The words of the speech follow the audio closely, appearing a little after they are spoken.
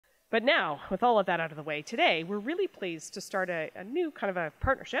But now, with all of that out of the way, today we're really pleased to start a new kind of a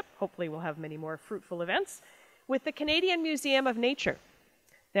partnership. Hopefully we'll have many more fruitful events with the Canadian Museum of Nature.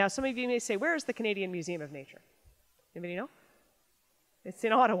 Now, some of you may say, where is the Canadian Museum of Nature? Anybody know? It's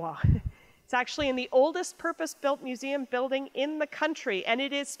in Ottawa. It's actually in the oldest purpose-built museum building in the country, and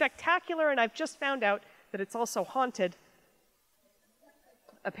it is spectacular, and I've just found out that it's also haunted.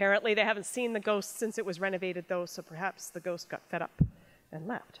 Apparently they haven't seen the ghost since it was renovated though, so perhaps the ghost got fed up and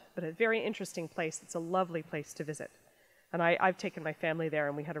left. But a very interesting place. It's a lovely place to visit. And I've taken my family there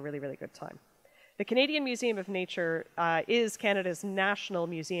and we had a really, really good time. The Canadian Museum of Nature is Canada's national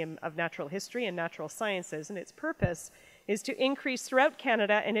museum of natural history and natural sciences, and its purpose is to increase throughout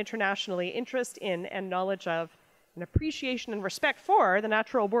Canada and internationally interest in and knowledge of and appreciation and respect for the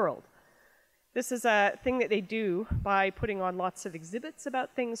natural world. This is a thing that they do by putting on lots of exhibits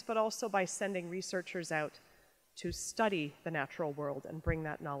about things, but also by sending researchers out to study the natural world and bring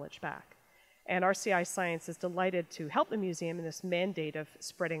that knowledge back. And RCI Science is delighted to help the museum in this mandate of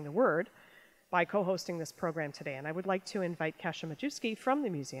spreading the word by co-hosting this program today. And I would like to invite Kasia Majewski from the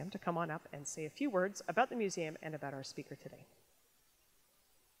museum to come on up and say a few words about the museum and about our speaker today.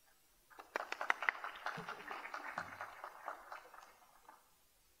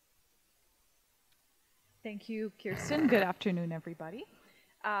 Thank you, Kirsten. Good afternoon, everybody.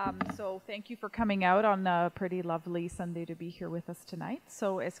 So thank you for coming out on a pretty lovely Sunday to be here with us tonight.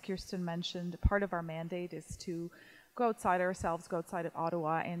 So as Kirsten mentioned, part of our mandate is to go outside ourselves, go outside of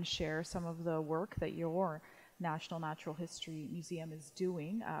Ottawa and share some of the work that your National Natural History Museum is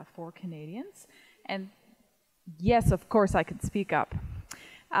doing for Canadians. And yes, of course, I can speak up.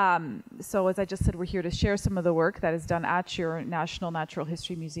 So as I just said, we're here to share some of the work that is done at your National Natural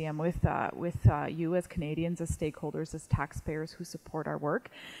History Museum with you as Canadians, as stakeholders, as taxpayers who support our work.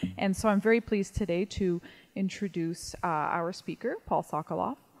 And so I'm very pleased today to introduce our speaker, Paul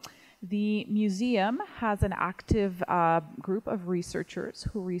Sokoloff. The museum has an active group of researchers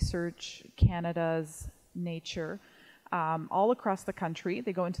who research Canada's nature all across the country.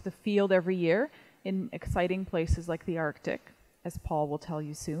 They go into the field every year in exciting places like the Arctic, as Paul will tell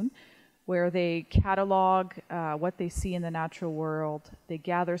you soon, where they catalog what they see in the natural world, they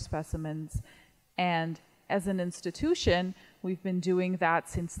gather specimens, and as an institution, we've been doing that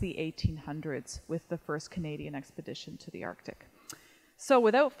since the 1800s with the first Canadian expedition to the Arctic. So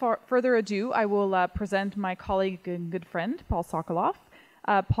without further ado, I will present my colleague and good friend, Paul Sokoloff.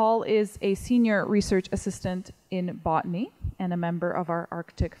 Paul is a senior research assistant in botany and a member of our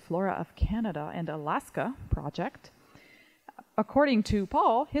Arctic Flora of Canada and Alaska project. According to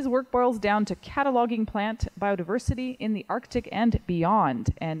Paul, his work boils down to cataloging plant biodiversity in the Arctic and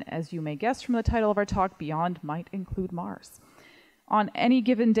beyond. And as you may guess from the title of our talk, beyond might include Mars. On any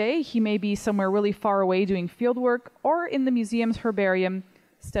given day, he may be somewhere really far away doing field work, or in the museum's herbarium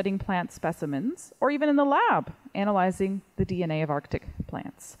studying plant specimens, or even in the lab analyzing the DNA of Arctic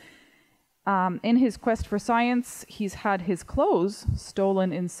plants. In his quest for science, he's had his clothes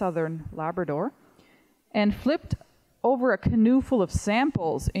stolen in southern Labrador and flipped over a canoe full of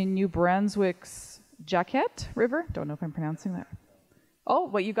samples in New Brunswick's Jaquette River. Don't know if I'm pronouncing that. Oh,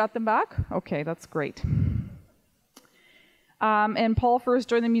 what, you got them back? Okay, that's great. And Paul first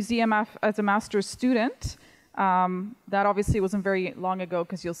joined the museum as a master's student. That obviously wasn't very long ago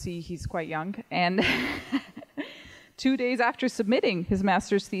because you'll see he's quite young. And 2 days after submitting his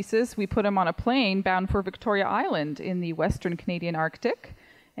master's thesis, we put him on a plane bound for Victoria Island in the Western Canadian Arctic,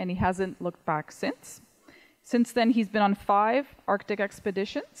 and he hasn't looked back since. Since then, he's been on 5 Arctic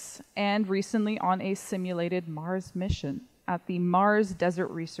expeditions and recently on a simulated Mars mission at the Mars Desert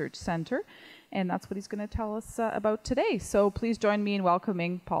Research Center. And that's what he's going to tell us about today. So please join me in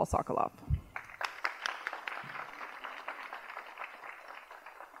welcoming Paul Sokoloff.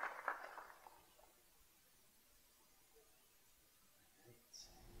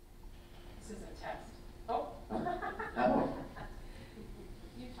 This is a test. Oh. Oh.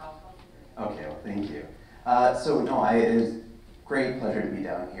 You talk. Okay, well, thank you. It is a great pleasure to be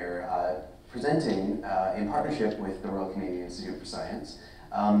down here presenting in partnership with the Royal Canadian Institute for Science.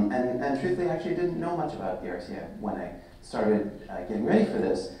 And truthfully, I actually didn't know much about the RCI when I started getting ready for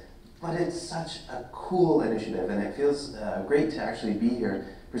this, but it's such a cool initiative, and it feels great to actually be here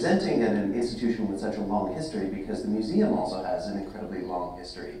presenting at an institution with such a long history, because the museum also has an incredibly long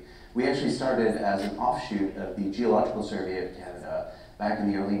history. We actually started as an offshoot of the Geological Survey of Canada back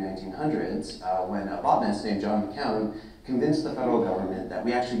in the early 1900s, when a botanist named John McCown convinced the federal government that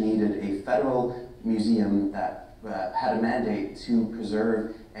we actually needed a federal museum that had a mandate to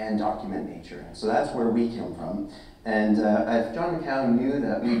preserve and document nature. So that's where we came from. And if John McCown knew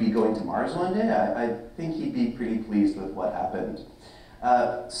that we'd be going to Mars one day, I think he'd be pretty pleased with what happened.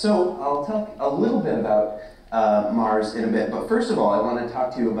 So I'll talk a little bit about Mars in a bit, but first of all, I want to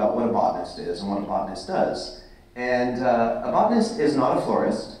talk to you about what a botanist is and what a botanist does. And a botanist is not a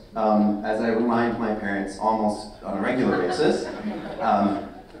florist, as I remind my parents almost on a regular basis.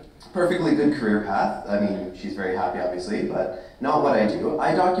 Perfectly good career path. I mean, she's very happy, obviously, but not what I do.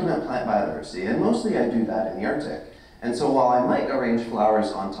 I document plant biodiversity, and mostly I do that in the Arctic. And so while I might arrange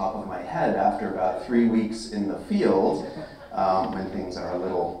flowers on top of my head after about 3 weeks in the field, when things are a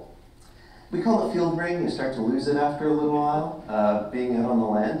little, we call it field brain, you start to lose it after a little while, being out on the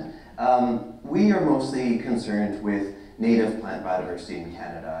land. We are mostly concerned with native plant biodiversity in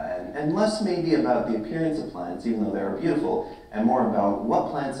Canada, and less maybe about the appearance of plants, even though they are beautiful, and more about what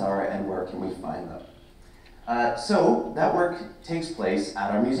plants are and where can we find them. So that work takes place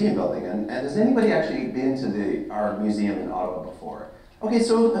at our museum building, and has anybody actually been to our museum in Ottawa before? Okay,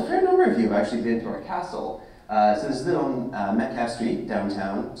 so a fair number of you have actually been to our castle. So this is on Metcalfe Street,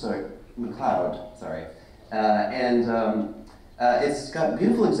 downtown, sorry, McLeod, sorry. It's got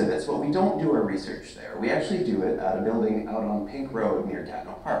beautiful exhibits, but we don't do our research there. We actually do it at a building out on Pink Road near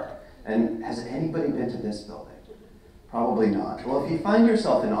Gatineau Park. And has anybody been to this building? Probably not. Well, if you find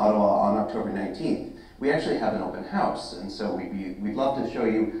yourself in Ottawa on October 19th, we actually have an open house, and so we'd love to show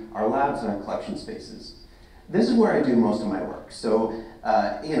you our labs and our collection spaces. This is where I do most of my work. So,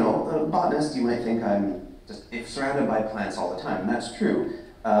 you know, a botanist, you might think I'm just surrounded by plants all the time, and that's true.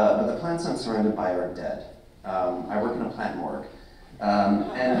 But the plants I'm surrounded by are dead. I work in a plant morgue,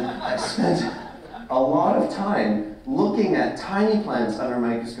 and I spent a lot of time looking at tiny plants under a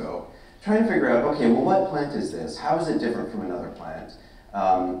microscope, trying to figure out, okay, well, what plant is this? How is it different from another plant?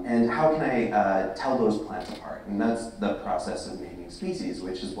 And how can I tell those plants apart? And that's the process of naming species,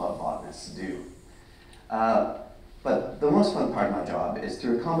 which is what botanists do. But the most fun part of my job is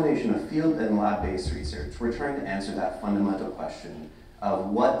through a combination of field and lab-based research, we're trying to answer that fundamental question of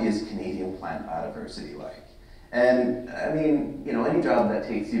what is Canadian plant biodiversity like? And I mean, you know, any job that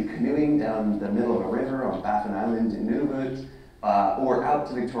takes you canoeing down the middle of a river on Devon Island in Nunavut, or out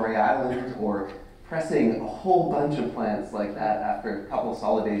to Victoria Island, or pressing a whole bunch of plants like that after a couple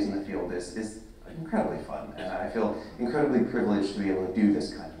solid days in the field is incredibly fun. And I feel incredibly privileged to be able to do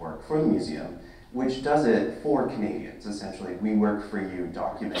this kind of work for the museum, which does it for Canadians. Essentially, we work for you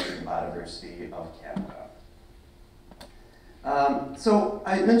documenting the biodiversity of Canada. So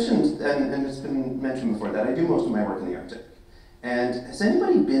I mentioned, and it's been mentioned before, that I do most of my work in the Arctic. And has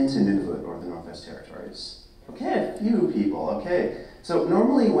anybody been to Nunavut or the Northwest Territories? Okay, a few people, okay. So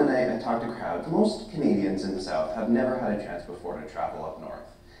normally when I talk to crowds, most Canadians in the South have never had a chance before to travel up north.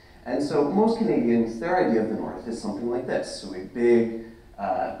 And so most Canadians, their idea of the North is something like this. So we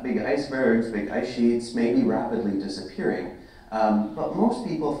have big icebergs, big ice sheets, maybe rapidly disappearing. But most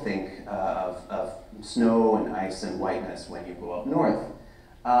people think of snow and ice and whiteness when you go up north.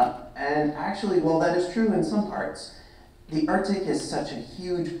 And actually, while that is true in some parts, the Arctic is such a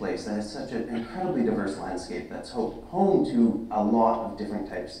huge place that is such an incredibly diverse landscape that's home to a lot of different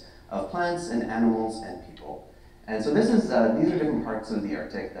types of plants and animals and people. And so this is, these are different parts of the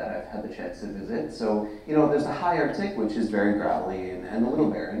Arctic that I've had the chance to visit. So, you know, there's the high Arctic, which is very gravelly and a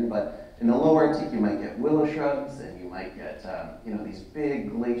little barren, but in the low Arctic you might get willow shrubs, and you might get, you know, these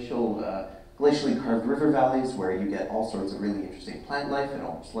big glacially carved river valleys where you get all sorts of really interesting plant life in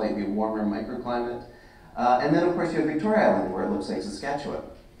a slightly warmer microclimate. And then, of course, you have Victoria Island, where it looks like Saskatchewan.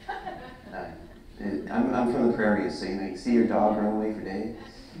 I'm from the prairies, so you know, you see your dog run away for days.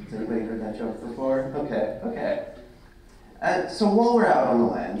 Has anybody heard that joke before? Okay, okay. So while we're out on the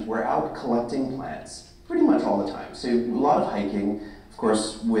land, we're out collecting plants pretty much all the time. So a lot of hiking. Of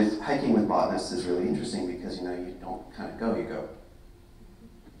course, hiking with botanists is really interesting because, you know, you don't kind of go, you go,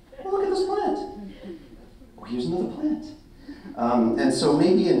 oh, look at this plant. Oh, here's another plant. And so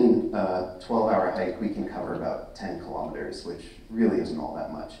maybe in a 12-hour hike, we can cover about 10 kilometers, which really isn't all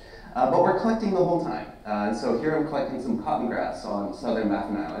that much. But we're collecting the whole time. So here I'm collecting some cotton grass on southern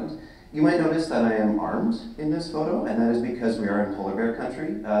Baffin Island. You might notice that I am armed in this photo, and that is because we are in polar bear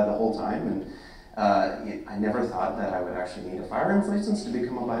country the whole time. And I never thought that I would actually need a firearms license to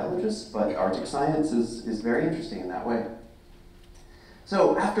become a biologist, but Arctic science is very interesting in that way.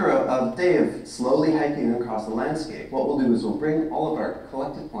 So after a day of slowly hiking across the landscape, what we'll do is we'll bring all of our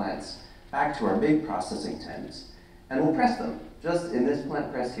collected plants back to our big processing tent, and we'll press them, just in this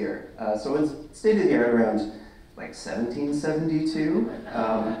plant press here. So it's state of the art around like 1772.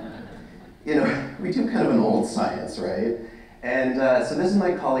 You know, we do kind of an old science, right? And so this is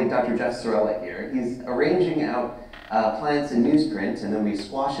my colleague, Dr. Jeff Sorella here. He's arranging out plants in newsprint, and then we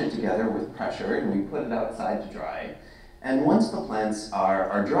squash it together with pressure, and we put it outside to dry. And once the plants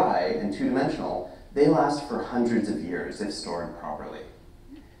are dry and two-dimensional, they last for hundreds of years if stored properly.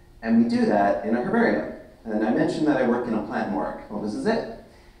 And we do that in a herbarium. And I mentioned that I work in a plant morgue. Well, this is it.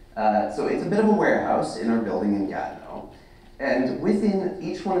 So it's a bit of a warehouse in our building in Gatineau. And within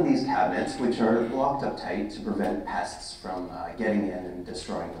each one of these cabinets, which are locked up tight to prevent pests from getting in and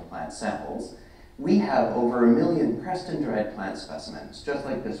destroying the plant samples, we have over 1 million pressed and dried plant specimens, just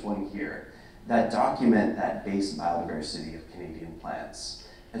like this one here, that document that base biodiversity of Canadian plants.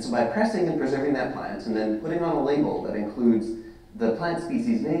 And so by pressing and preserving that plant and then putting on a label that includes the plant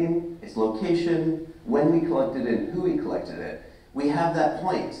species name, its location, when we collected it, and who we collected it, we have that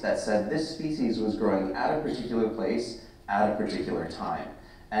point that said this species was growing at a particular place at a particular time.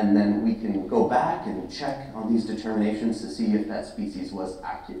 And then we can go back and check on these determinations to see if that species was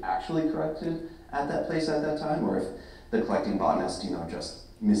actually collected at that place at that time, or if the collecting botanist,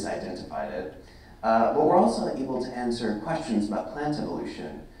 just misidentified it. But we're also able to answer questions about plant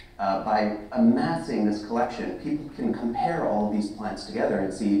evolution. By amassing this collection, people can compare all of these plants together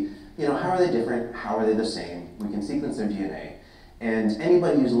and see, how are they different, how are they the same? We can sequence their DNA. And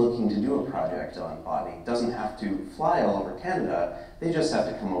anybody who's looking to do a project on botany doesn't have to fly all over Canada, they just have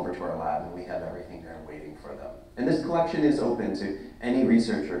to come over to our lab and we have everything there waiting for them. And this collection is open to any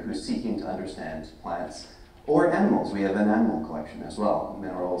researcher who's seeking to understand plants or animals. We have an animal collection as well,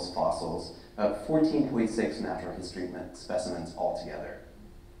 minerals, fossils, about 14.6 natural history specimens altogether.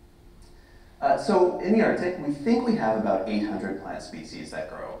 So in the Arctic, we think we have about 800 plant species that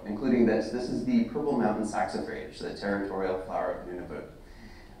grow, including this. This is the purple mountain saxifrage, the territorial flower of Nunavut.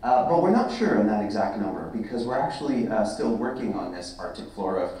 But we're not sure on that exact number because we're actually still working on this Arctic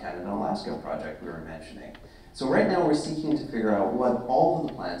Flora of Canada and Alaska project we were mentioning. So right now we're seeking to figure out what all of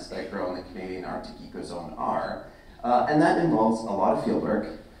the plants that grow in the Canadian Arctic ecozone are. And that involves a lot of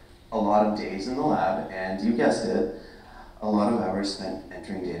fieldwork, a lot of days in the lab, and you guessed it, a lot of hours spent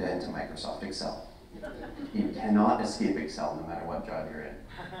entering data into Microsoft Excel. You cannot escape Excel no matter what job you're in.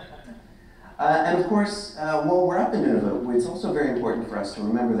 And of course, while we're up in Nunavut, it's also very important for us to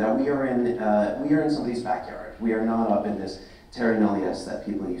remember that we are in somebody's backyard. We are not up in this terra nullius that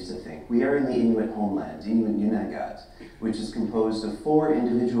people used to think. We are in the Inuit homeland, Inuit Nunavut, which is composed of 4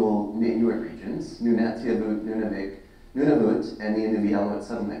 individual Inuit regions, Nunatsiavut, Nunavut, and the Inuvialuit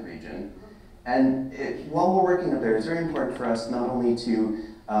settlement region. And while we're working up there, it's very important for us not only to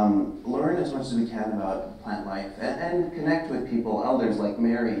learn as much as we can about plant life and connect with people, elders like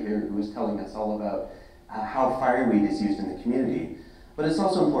Mary here, who was telling us all about how fireweed is used in the community, but it's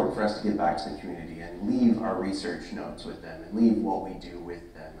also important for us to give back to the community and leave our research notes with them and leave what we do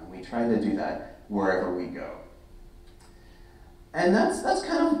with them. And we try to do that wherever we go. And that's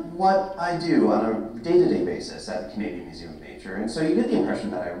kind of what I do on a day-to-day basis at the Canadian Museum of Nature. And so you get the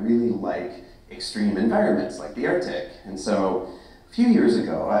impression that I really like extreme environments like the Arctic. And so a few years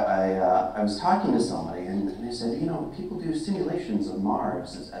ago, I was talking to somebody and they said, people do simulations of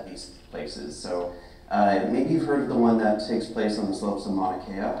Mars at these places. So maybe you've heard of the one that takes place on the slopes of Mauna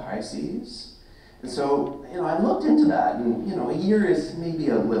Kea, high seas. And so, I looked into that, and a year is maybe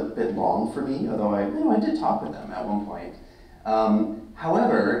a little bit long for me, although I did talk with them at one point.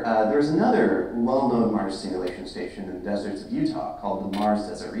 However, there's another well-known Mars simulation station in the deserts of Utah called the Mars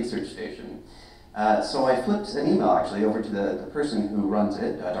Desert Research Station. So I flipped an email actually over to the person who runs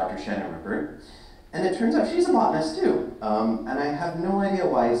it, Dr. Shannon Rupert, and it turns out she's a botanist too. And I have no idea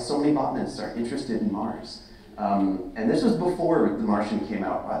why so many botanists are interested in Mars. And this was before The Martian came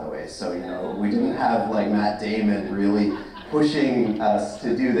out, by the way, so we didn't have like Matt Damon really pushing us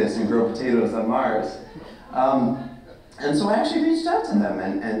to do this and grow potatoes on Mars. And so I actually reached out to them,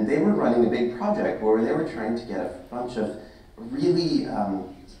 and they were running a big project where they were trying to get a bunch of really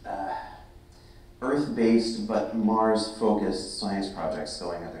Earth-based but Mars-focused science projects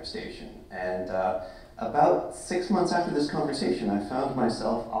going at their station. And about 6 months after this conversation, I found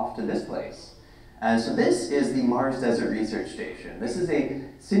myself off to this place. And so this is the Mars Desert Research Station. This is a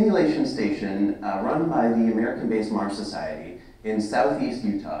simulation station run by the American-based Mars Society in southeast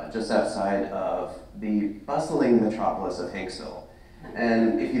Utah, just outside of the bustling metropolis of Hanksville.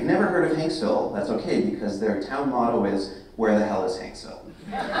 And if you've never heard of Hanksville, that's okay, because their town motto is, "Where the hell is Hanksville?"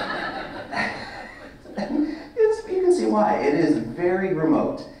 You can see why. It is very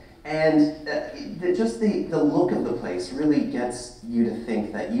remote. And just the look of the place really gets you to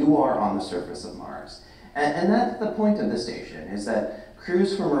think that you are on the surface of Mars. And that's the point of the station, is that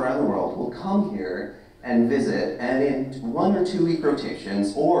crews from around the world will come here and visit, and in 1 or 2 week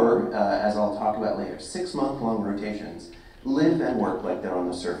rotations, or as I'll talk about later, 6-month-long rotations, live and work like they're on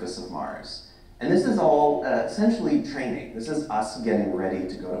the surface of Mars. And this is all essentially training. This is us getting ready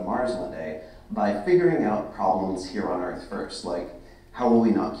to go to Mars one day by figuring out problems here on Earth first, like how will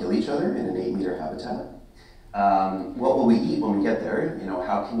we not kill each other in an 8-meter habitat? What will we eat when we get there? You know,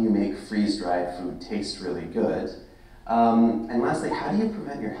 how can you make freeze-dried food taste really good? And lastly, how do you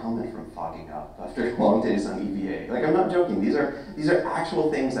prevent your helmet from fogging up after long days on EVA? Like, I'm not joking. These are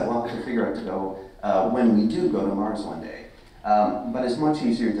actual things that we'll have to figure out to go when we do go to Mars one day. But it's much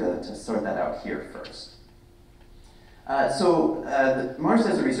easier to sort that out here first. The Mars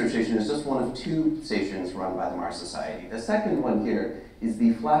Desert Research Station is just one of 2 stations run by the Mars Society. The second one here is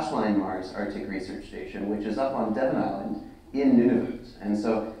the Flashline Mars Arctic Research Station, which is up on Devon Island in Nunavut. And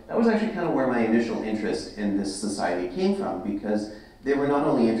so that was actually kind of where my initial interest in this society came from, because they were not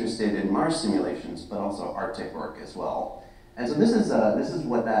only interested in Mars simulations, but also Arctic work as well. And so this is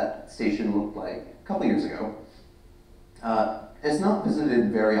what that station looked like a couple years ago. It's not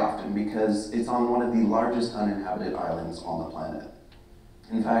visited very often because it's on one of the largest uninhabited islands on the planet.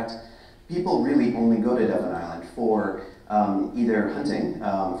 In fact, people really only go to Devon Island for either hunting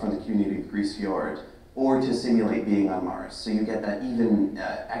from the community of Grise Fjord, or to simulate being on Mars. So you get that even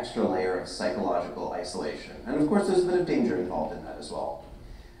extra layer of psychological isolation. And of course, there's a bit of danger involved in that as well.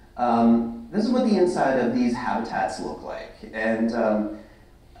 This is what the inside of these habitats look like. And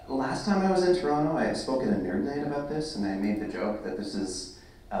last time I was in Toronto, I spoke at a nerd night about this, and I made the joke that this is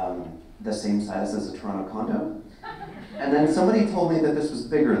the same size as a Toronto condo. And then somebody told me that this was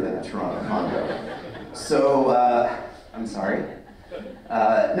bigger than a Toronto condo. So, I'm sorry.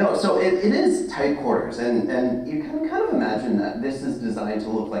 No, so it is tight quarters, and you can kind of imagine that this is designed to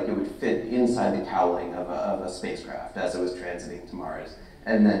look like it would fit inside the cowling of a spacecraft as it was transiting to Mars,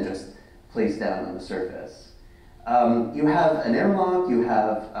 and then just placed down on the surface. You have an airlock, you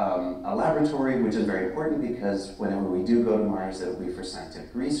have a laboratory, which is very important because whenever we do go to Mars, it will be for scientific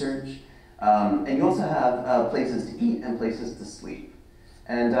research. And you also have places to eat and places to sleep.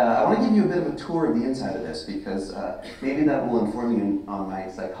 And I want to give you a bit of a tour of the inside of this because maybe that will inform you on my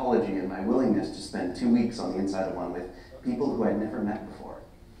psychology and my willingness to spend 2 weeks on the inside of one with people who I'd never met before.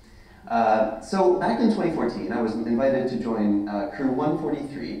 So back in 2014, I was invited to join Crew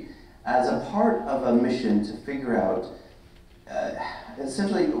 143 as a part of a mission to figure out,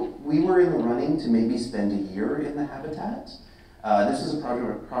 essentially, we were in the running to maybe spend a year in the habitat. This is a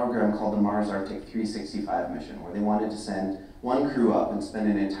program called the Mars Arctic 365 mission, where they wanted to send one crew up and spend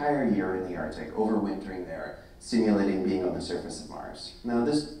an entire year in the Arctic, overwintering there, simulating being on the surface of Mars. Now,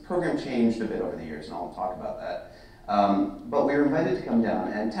 this program changed a bit over the years, and I'll talk about that. But we were invited to come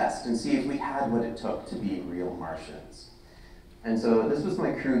down and test and see if we had what it took to be real Martians. And so this was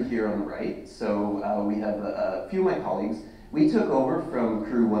my crew here on the right. So we have a few of my colleagues. We took over from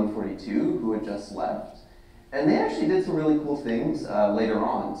Crew 142, who had just left. And they actually did some really cool things later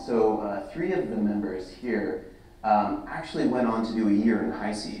on. So 3 of the members here actually went on to do a year in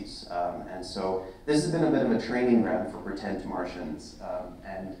high seas. And so this has been a bit of a training ground for pretend Martians.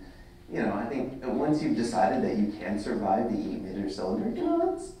 And you know, I think once you've decided that you can survive the 8-meter cylinder, you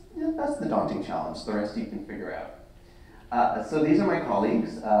know, that's the daunting challenge. The rest you can figure out. So these are my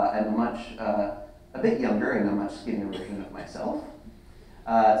colleagues. I'm a bit younger and a much skinnier version of myself.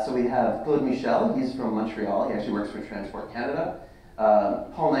 So we have Claude Michel, he's from Montreal, he actually works for Transport Canada.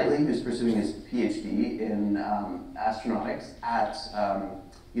 Paul Knightley, who's pursuing his PhD in astronautics at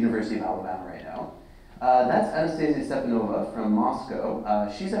University of Alabama right now. That's Anastasia Stepanova from Moscow.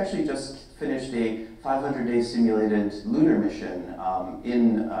 She's actually just finished a 500-day simulated lunar mission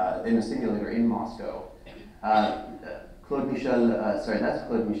in a simulator in Moscow. Claude Michel, that's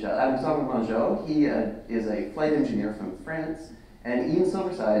Claude Michel. Alexandre Mangeot, he is a flight engineer from France. And Ian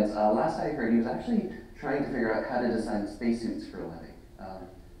Silversides, last I heard, he was actually trying to figure out how to design spacesuits for a living.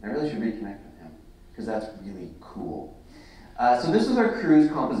 I really should reconnect with him, because that's really cool. So this was our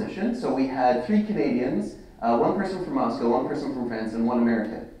crew's composition. So we had 3 Canadians, 1 person from Moscow, 1 person from France, and 1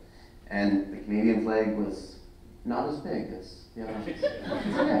 American. And the Canadian flag was not as big as the other ones. It's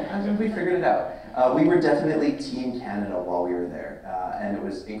okay, I think we figured it out. We were definitely Team Canada while we were there. And it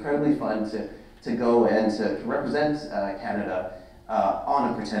was incredibly fun to go and to represent Canada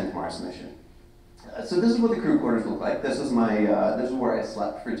on a pretend Mars mission. So this is what the crew quarters look like. This is where I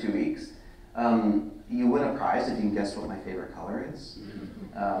slept for 2 weeks. You win a prize if you can guess what my favorite color is.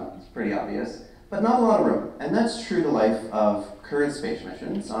 It's pretty obvious, but not a lot of room. And that's true to life of current space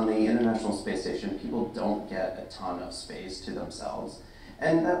missions. On the International Space Station, people don't get a ton of space to themselves.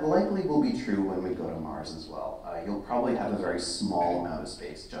 And that likely will be true when we go to Mars as well. You'll probably have a very small amount of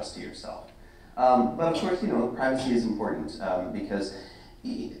space just to yourself. But of course, you know, privacy is important because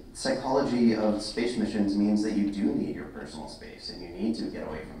psychology of space missions means that you do need your personal space and you need to get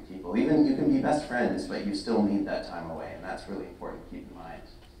away from people. Even you can be best friends, but you still need that time away, and that's really important to keep in mind.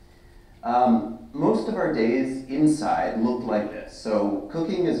 Most of our days inside looked like this. So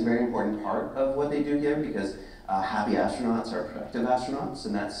cooking is a very important part of what they do here because happy astronauts are productive astronauts,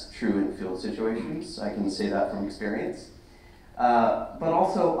 and that's true in field situations. I can say that from experience. But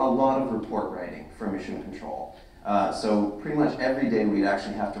also a lot of report writing for mission control. So pretty much every day we'd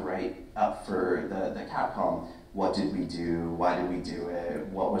actually have to write up for the Capcom, what did we do, why did we do it,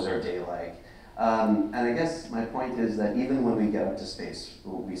 what was our day like. And I guess my point is that even when we get up to space,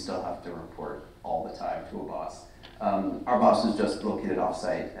 we still have to report all the time to a boss. Our boss is just located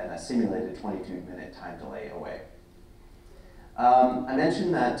off-site and a simulated 22-minute time delay away. I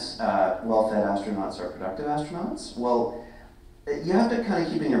mentioned that well-fed astronauts are productive astronauts. Well, you have to kind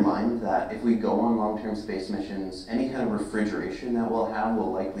of keep in your mind that if we go on long-term space missions, any kind of refrigeration that we'll have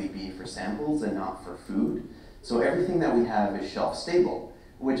will likely be for samples and not for food. So everything that we have is shelf-stable,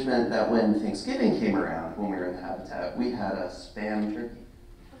 which meant that when Thanksgiving came around, when we were in the habitat, we had a Spam turkey.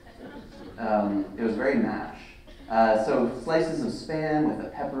 It was very mash. So slices of Spam with a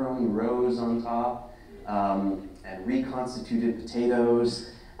pepperoni rose on top, and reconstituted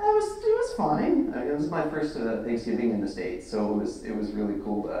potatoes. It was fine. I mean, it was my first Thanksgiving in the States, so it was really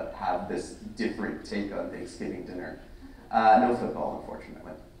cool to have this different take on Thanksgiving dinner. No football,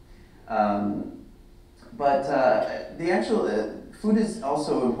 unfortunately. But the actual food is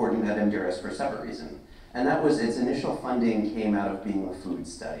also important at MDRS for a separate reason, and that was its initial funding came out of being a food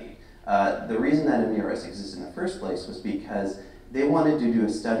study. The reason that MDRS exists in the first place was because they wanted to do a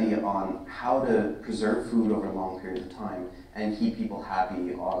study on how to preserve food over long periods of time and keep people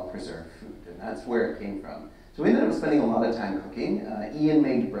happy on preserved food, and that's where it came from. So we ended up spending a lot of time cooking. Ian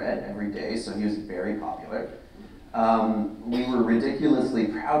made bread every day, so he was very popular. We were ridiculously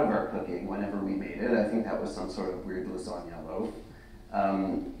proud of our cooking whenever we made it. I think that was some sort of weird lasagna loaf.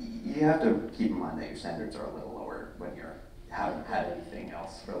 You have to keep in mind that your standards are a little lower when you haven't had anything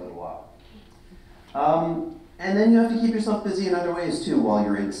else for a little while. And then you have to keep yourself busy in other ways too while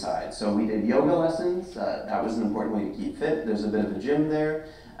you're inside. So we did yoga lessons. That was an important way to keep fit. There's a bit of a gym there.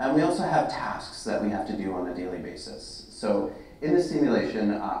 And we also have tasks that we have to do on a daily basis. So in this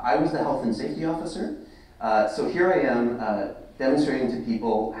simulation, I was the health and safety officer. So here I am demonstrating to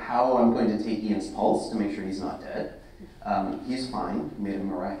people how I'm going to take Ian's pulse to make sure he's not dead. He's fine, made a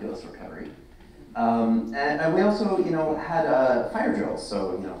miraculous recovery. And we also, had fire drills,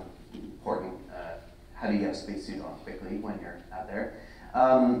 so, important. How do you get a spacesuit on quickly when you're out there?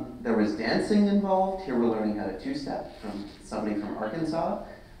 There was dancing involved. Here we're learning how to two-step from somebody from Arkansas,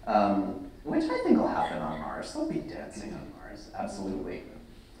 which I think will happen on Mars. There'll be dancing on Mars, absolutely.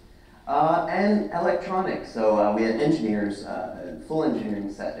 And electronics. So we had engineers, a full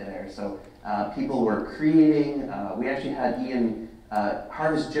engineering set there. So people were creating. We actually had Ian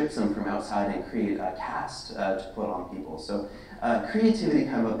harvest gypsum from outside and create a cast to put on people. So creativity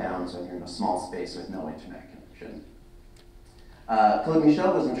kind of abounds when you're in a small space with no internet connection. Claude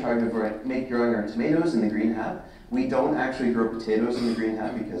Michel was in charge of growing our tomatoes in the green hab. We don't actually grow potatoes in the green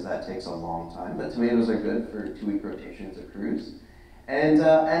hab because that takes a long time, but tomatoes are good for 2-week rotations of crews. And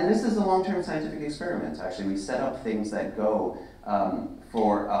this is a long-term scientific experiment, actually. We set up things that go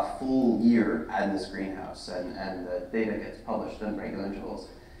for a full year in this greenhouse, and the data gets published in regular intervals.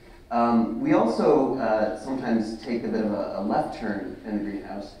 We also sometimes take a bit of a left turn in the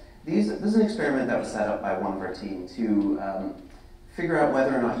greenhouse. This is an experiment that was set up by one of our team to figure out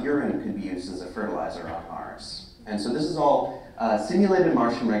whether or not urine could be used as a fertilizer on Mars. And so this is all simulated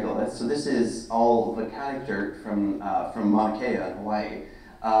Martian regoliths. So this is all volcanic dirt from Mauna Kea in Hawaii.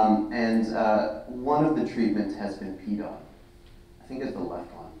 One of the treatments has been peed on. I think it's the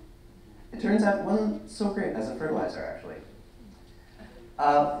left one. It turns out it wasn't so great as a fertilizer, actually.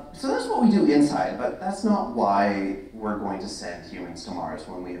 So that's what we do inside, but that's not why we're going to send humans to Mars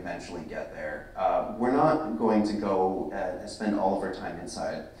when we eventually get there. We're not going to go and spend all of our time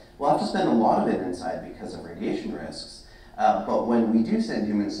inside. We'll have to spend a lot of it inside because of radiation risks. But when we do send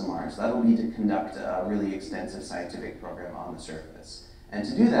humans to Mars, that'll be to conduct a really extensive scientific program on the surface. And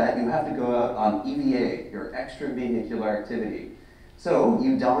to do that, you have to go out on EVA, your extravehicular activity. So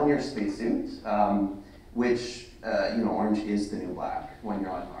you don your spacesuit, which, orange is the new black when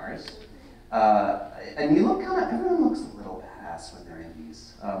you're on Mars. And you look everyone looks a little badass when they're in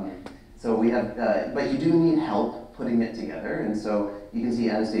these. So we have, but you do need help putting it together. And so you can see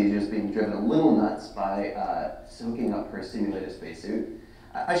Anastasia is being driven a little nuts by hooking up her simulated spacesuit.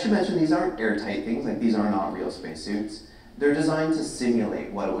 I should mention these aren't airtight things, like these are not real spacesuits. They're designed to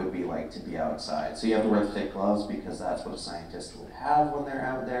simulate what it would be like to be outside. So you have to wear thick gloves because that's what a scientist would have when they're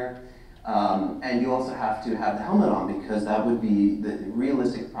out there. And you also have to have the helmet on because that would be the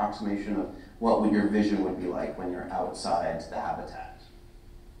realistic approximation of what your vision would be like when you're outside the habitat.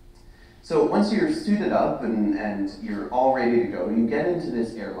 So once you're suited up and you're all ready to go, you get into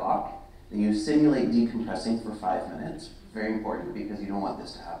this airlock, and you simulate decompressing for 5 minutes. Very important because you don't want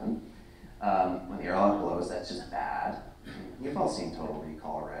this to happen. When the airlock blows, that's just bad. You've all seen Total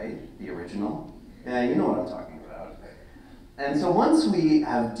Recall, right? The original? Yeah, you know what I'm talking about. And so once we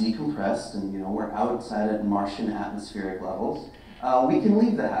have decompressed and we're outside at Martian atmospheric levels, we can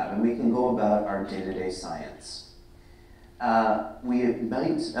leave the hab and we can go about our day-to-day science. We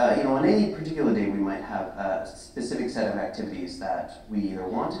might, on any particular day, we might have a specific set of activities that we either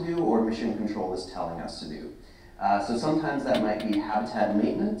want to do or mission control is telling us to do. So sometimes that might be habitat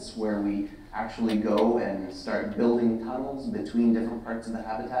maintenance, where we actually go and start building tunnels between different parts of the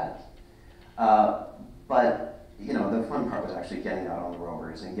habitat. But the fun part was actually getting out on the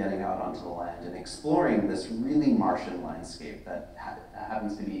rovers and getting out onto the land and exploring this really Martian landscape that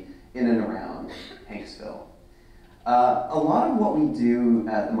happens to be in and around Hanksville. A lot of what we do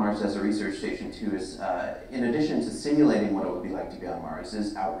at the Mars Desert Research Station too is, in addition to simulating what it would be like to be on Mars,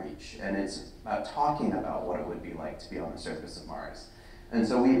 is outreach. And it's about talking about what it would be like to be on the surface of Mars. And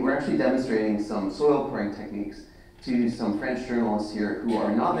so we're actually demonstrating some soil coring techniques to some French journalists here who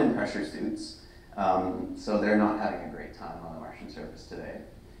are not in pressure suits. So they're not having a great time on the Martian surface today.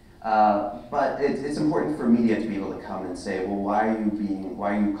 But it's important for media to be able to come and say, well, why are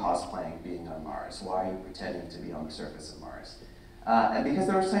you cosplaying being on Mars? Why are you pretending to be on the surface of Mars? And because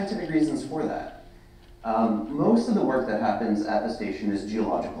there are scientific reasons for that. Most of the work that happens at the station is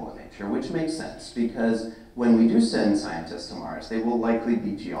geological in nature, which makes sense because when we do send scientists to Mars, they will likely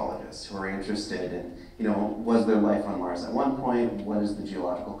be geologists who are interested in, was there life on Mars at one point? What is the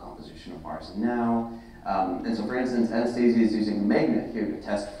geological composition of Mars now? And so, for instance, Anastasia is using a magnet here to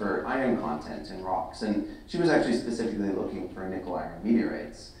test for iron content in rocks, and she was actually specifically looking for nickel-iron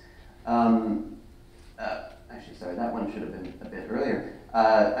meteorites. Actually, sorry, that one should have been a bit earlier.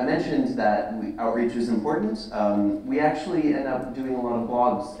 I mentioned that outreach is important. We actually end up doing a lot of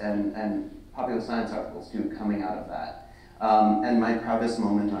blogs and popular science articles too coming out of that. And my proudest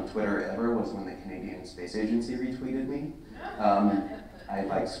moment on Twitter ever was when the Canadian Space Agency retweeted me.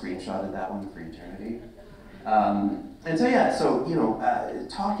 I screenshotted that one for eternity. And so yeah,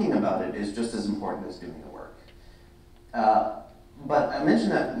 talking about it is just as important as doing the work. But I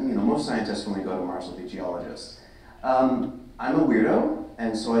mentioned that most scientists when we go to Mars will be geologists. I'm a weirdo,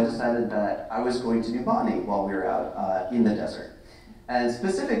 and so I decided that I was going to do botany while we were out in the desert. And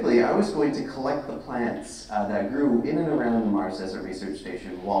specifically, I was going to collect the plants that grew in and around the Mars Desert Research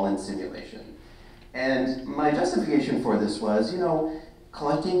Station while in simulation. And my justification for this was,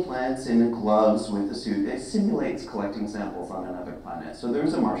 collecting plants in gloves with a suit, it simulates collecting samples on another planet. So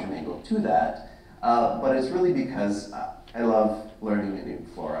there's a Martian angle to that, but it's really because I love learning a new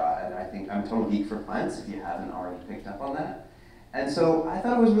flora, and I think I'm a total geek for plants, if you haven't already picked up on that. And so I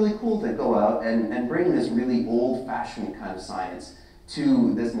thought it was really cool to go out and bring this really old-fashioned kind of science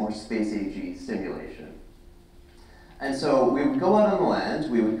to this more space-agey simulation. And so we would go out on the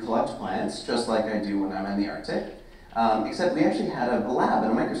land, we would collect plants, just like I do when I'm in the Arctic, except we actually had a lab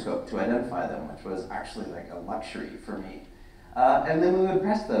and a microscope to identify them, which was actually like a luxury for me. And then we would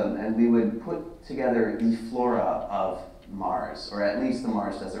press them and we would put together the flora of Mars, or at least the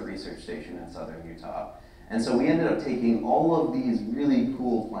Mars Desert Research Station in southern Utah. And so we ended up taking all of these really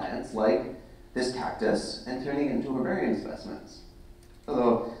cool plants, like this cactus, and turning it into herbarium specimens.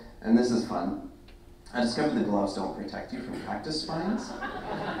 Although, and this is fun, I discovered the gloves don't protect you from cactus spines.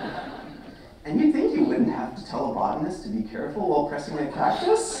 And you'd think you wouldn't have to tell a botanist to be careful while pressing a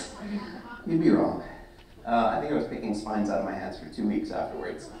cactus? You'd be wrong. I think I was picking spines out of my hands for 2 weeks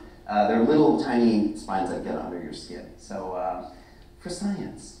afterwards. They're little tiny spines that get under your skin. So, for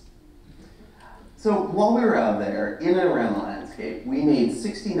science. So while we were out there, in and around the landscape, we made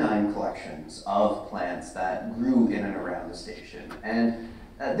 69 collections of plants that grew in and around the station. And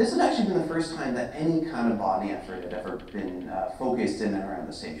this had actually been the first time that any kind of botany effort had ever been focused in and around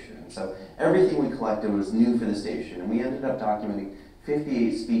the station. So everything we collected was new for the station, and we ended up documenting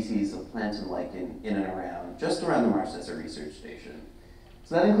 58 species of plant and lichen in and around, just around the Mars Desert Research Station.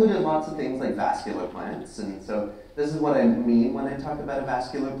 So that included lots of things like vascular plants, and so this is what I mean when I talk about a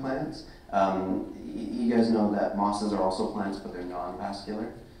vascular plant. You guys know that mosses are also plants, but they're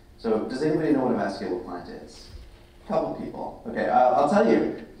non-vascular. So does anybody know what a vascular plant is? A couple people. Okay, I'll tell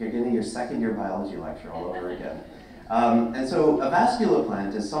you. You're getting your second year biology lecture all over again. And so a vascular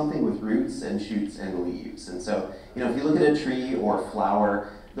plant is something with roots and shoots and leaves. And so, if you look at a tree or a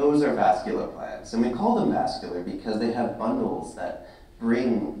flower, those are vascular plants. And we call them vascular because they have bundles that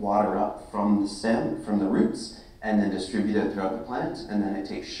bring water up from the stem, from the roots, and then distribute it throughout the plant, and then it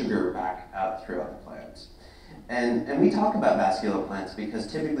takes sugar back out throughout the plant. And we talk about vascular plants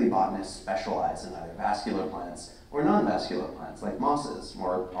because typically botanists specialize in either vascular plants or non-vascular plants, like mosses,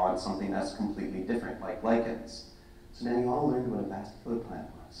 or on something that's completely different, like lichens. So now you all learned what a vascular plant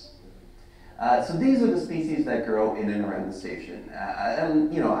was. So these are the species that grow in and around the station.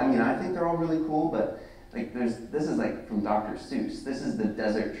 And I think they're all really cool, but like this is like from Dr. Seuss. This is the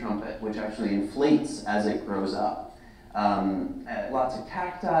desert trumpet, which actually inflates as it grows up. Lots of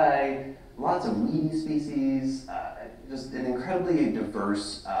cacti, lots of weedy species, just an incredibly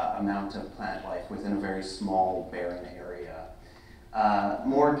diverse amount of plant life within a very small, barren area.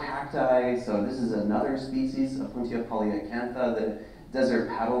 More cacti, so this is another species, Apuntia polyacantha, the desert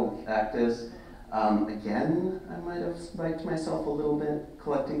paddle cactus. Again, I might have spiked myself a little bit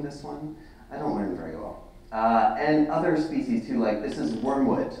collecting this one. I don't learn very well. And other species too, like this is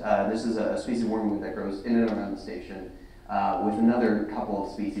wormwood. This is a species of wormwood that grows in and around the station, with another couple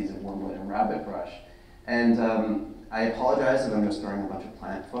of species of wormwood and rabbit brush. And I apologize if I'm just throwing a bunch of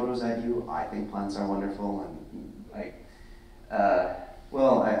plant photos at you. I think plants are wonderful, and I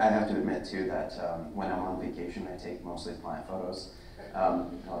have to admit too that when I'm on vacation, I take mostly plant photos.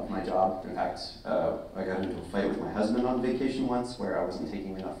 Of my job. In fact, I got into a fight with my husband on vacation once where I wasn't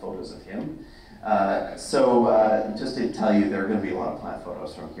taking enough photos of him. So just to tell you, there are going to be a lot of plant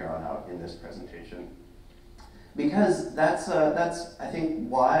photos from here on out in this presentation. Because that's I think,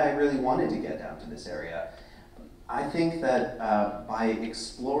 why I really wanted to get down to this area. I think that by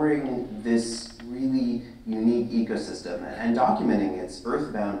exploring this really unique ecosystem and documenting its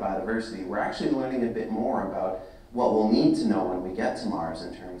earthbound biodiversity, we're actually learning a bit more about what we'll need to know when we get to Mars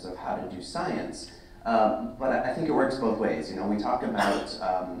in terms of how to do science. But I think it works both ways. We talk about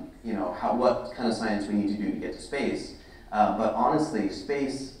what kind of science we need to do to get to space. But honestly,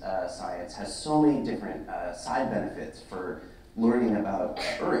 space science has so many different side benefits for learning about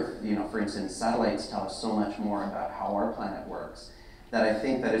Earth. For instance, satellites tell us so much more about how our planet works that I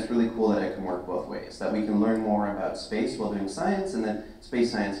think that it's really cool that it can work both ways, that we can learn more about space while doing science, and that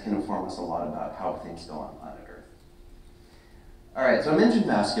space science can inform us a lot about how things go on planet Earth. All right, so I mentioned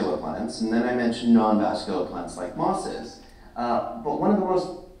vascular plants, and then I mentioned non-vascular plants like mosses. But one of the most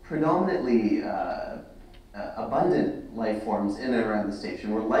predominantly abundant life forms in and around the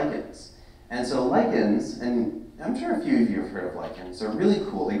station were lichens. And so lichens, and I'm sure a few of you have heard of lichens, they're really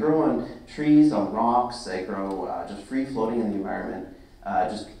cool. They grow on trees, on rocks, they grow just free floating in the environment,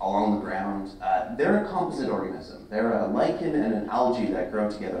 just along the ground. They're a composite organism. They're a lichen and an algae that grow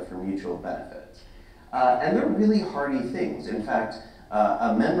together for mutual benefit. And they're really hardy things. In fact,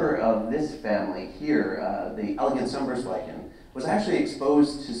 a member of this family here, the elegant sunburst lichen, was actually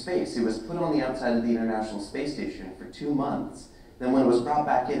exposed to space. It was put on the outside of the International Space Station for 2 months. Then when it was brought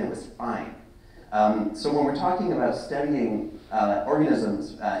back in, it was fine. So when we're talking about studying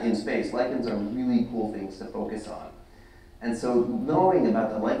organisms in space, lichens are really cool things to focus on. And so knowing about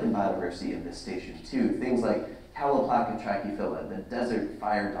the lichen biodiversity in this station too, things like Caloplaca trachyphylla, the desert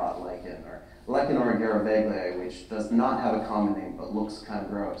fire dot lichen, or Lichen orgaravegliae, which does not have a common name but looks kind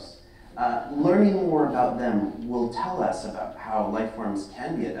of gross. Learning more about them will tell us about how life forms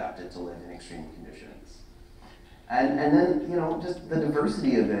can be adapted to live in extreme conditions. And then, just the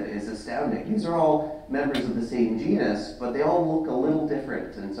diversity of it is astounding. These are all members of the same genus, but they all look a little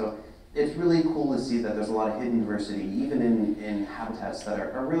different. And so it's really cool to see that there's a lot of hidden diversity, even in habitats that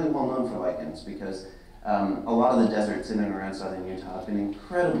are really well known for lichens, because a lot of the deserts in and around southern Utah have been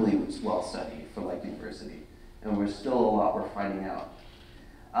incredibly well studied for lichen diversity, and there's still a lot we're finding out.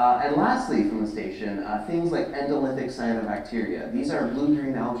 And lastly, from the station, things like endolithic cyanobacteria. These are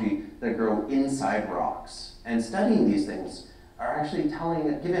blue-green algae that grow inside rocks. And studying these things are actually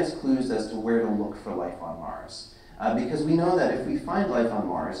giving us clues as to where to look for life on Mars. Because we know that if we find life on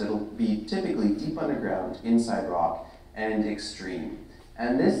Mars, it'll be typically deep underground, inside rock, and extreme.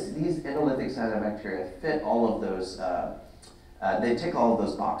 And these endolithic cyanobacteria fit all of those, they tick all of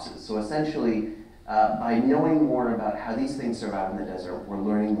those boxes. So essentially, by knowing more about how these things survive in the desert, we're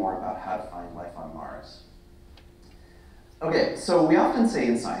learning more about how to find life on Mars. Okay, so we often say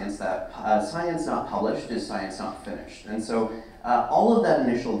in science that science not published is science not finished. And so all of that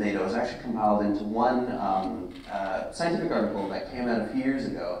initial data was actually compiled into one scientific article that came out a few years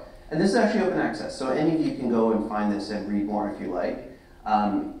ago. And this is actually open access, so any of you can go and find this and read more if you like.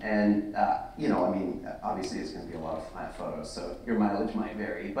 Obviously it's going to be a lot of plant photos, so your mileage might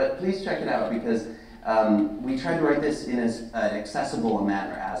vary. But please check it out, because we tried to write this in as accessible a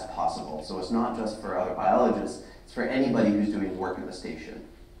manner as possible. So it's not just for other biologists, it's for anybody who's doing work at the station.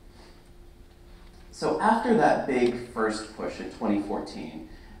 So after that big first push in 2014,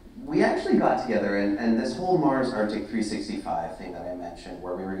 we actually got together, and this whole Mars Arctic 365 thing that I mentioned,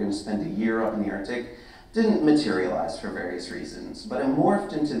 where we were going to spend a year up in the Arctic, didn't materialize for various reasons, but it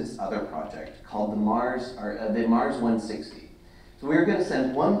morphed into this other project called the Mars 160. So we were going to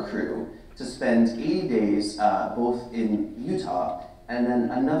send one crew to spend 80 days both in Utah and then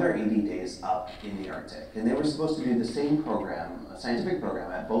another 80 days up in the Arctic. And they were supposed to do the same program, a scientific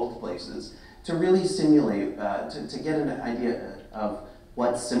program at both places, to really simulate, to get an idea of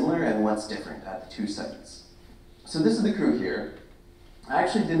what's similar and what's different at the two sites. So this is the crew here. I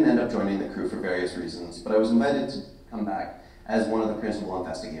actually didn't end up joining the crew for various reasons, but I was invited to come back as one of the principal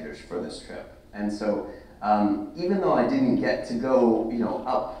investigators for this trip. And so even though I didn't get to go,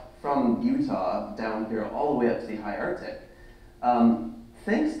 up from Utah down here all the way up to the high Arctic,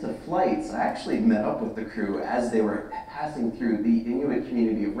 thanks to flights, I actually met up with the crew as they were passing through the Inuit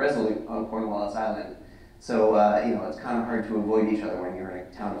community of Resolute on Cornwallis Island. So, it's kind of hard to avoid each other when you're in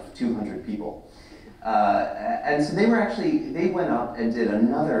a town of 200 people. And so they went up and did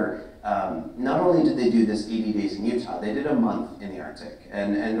another, not only did they do this 80 days in Utah, they did a month in the Arctic.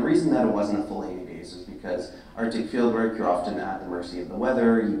 And the reason that it wasn't a full 80 days is because Arctic fieldwork, you're often at the mercy of the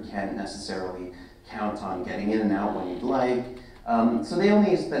weather, you can't necessarily count on getting in and out when you'd like. So they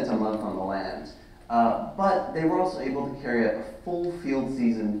only spent a month on the land. But they were also able to carry out a full field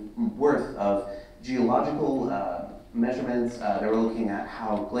season worth of geological measurements. They were looking at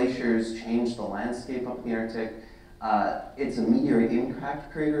how glaciers change the landscape up in the Arctic. It's a meteorite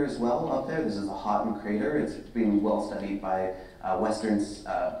impact crater as well up there. This is a Houghton crater. It's being well studied by Western's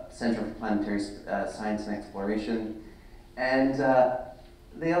Center for Planetary Science and Exploration. And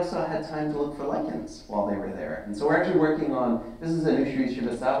they also had time to look for lichens while they were there. And so we're actually working on, this is Anushri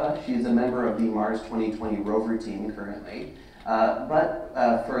Srivastava. She's a member of the Mars 2020 rover team currently. But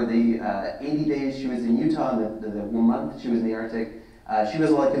for the 80 days she was in Utah and the month she was in the Arctic, she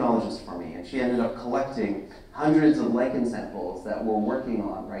was a lichenologist for me, and she ended up collecting hundreds of lichen samples that we're working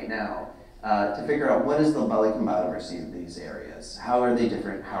on right now to figure out what is the lichen biodiversity of these areas, how are they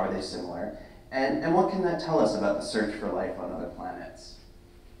different, how are they similar, and what can that tell us about the search for life on other planets.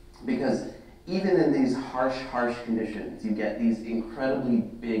 Because even in these harsh conditions, you get these incredibly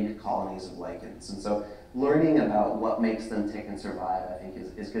big colonies of lichens. And so learning about what makes them tick and survive, I think,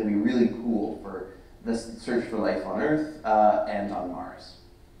 is going to be really cool for the search for life on Earth and on Mars.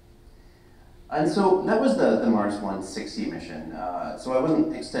 And so that was the Mars 160 mission. So I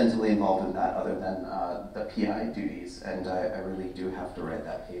wasn't extensively involved in that other than the PI duties, and I really do have to write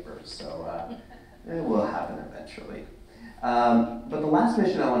that paper, so it will happen eventually. But the last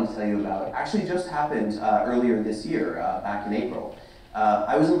mission I want to tell you about actually just happened earlier this year, back in April.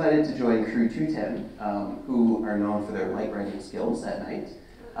 I was invited to join Crew 210, who are known for their light riding skills at night.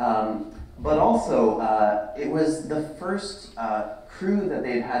 But also, it was the first crew that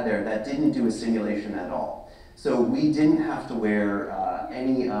they'd had there that didn't do a simulation at all. So we didn't have to wear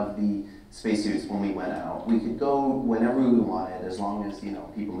any of the spacesuits when we went out. We could go whenever we wanted, as long as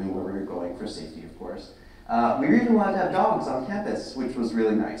people knew where we were going for safety, of course. We were even allowed to have dogs on campus, which was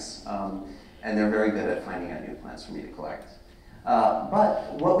really nice. And they're very good at finding out new plants for me to collect.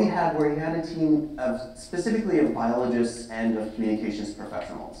 But what we had a team specifically of biologists and of communications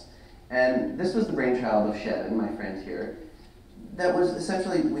professionals. And this was the brainchild of Shannon, my friend here. That was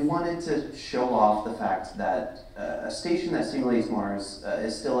essentially, we wanted to show off the fact that a station that simulates Mars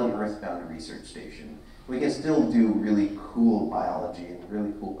is still an earthbound research station. We can still do really cool biology and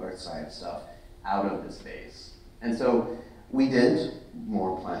really cool earth science stuff out of the space. And so we did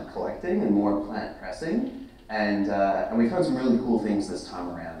more plant collecting and more plant pressing, and we found some really cool things this time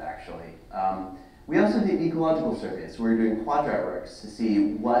around, actually. We also did ecological surveys. We were doing quadrat works to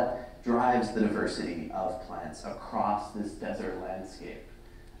see what drives the diversity of plants across this desert landscape,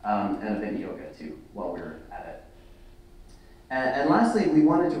 and a bit of yoga too while we were at it. And lastly, we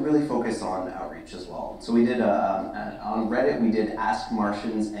wanted to really focus on outreach as well. So we did, on Reddit, we did Ask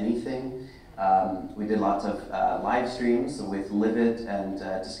Martians Anything. We did lots of live streams with Live It and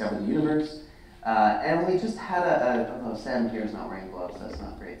Discover the Universe. And we just had although Sam here is not wearing gloves, that's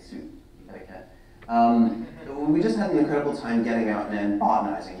not great suit etiquette. We just had an incredible time getting out and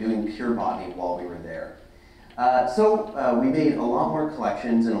botanizing, doing pure botany while we were there. So we made a lot more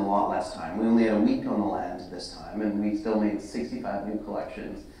collections in a lot less time. We only had a week on the land this time, and we still made 65 new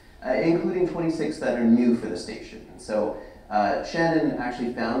collections, including 26 that are new for the station. And so Shannon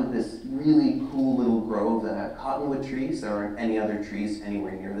actually found this really cool little grove that had cottonwood trees. There aren't any other trees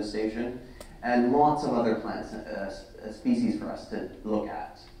anywhere near the station, and lots of other plants, species for us to look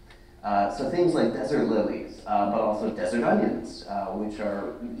at. So things like desert lilies, but also desert onions, which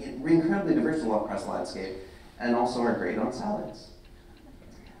are incredibly diverse along across the landscape, and also are great on salads.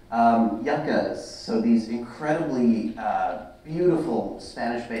 Yuccas, so these incredibly beautiful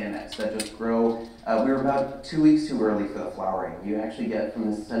Spanish bayonets that just grow. We were about 2 weeks too early for the flowering. You actually get from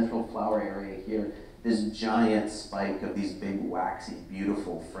this central flower area here this giant spike of these big, waxy,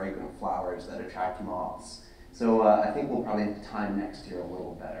 beautiful, fragrant flowers that attract moths. So I think we'll probably have time next year a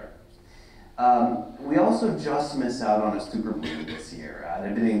little better. We also just missed out on a super bloom this year. It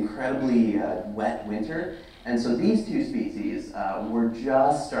had been an incredibly wet winter, and so these two species were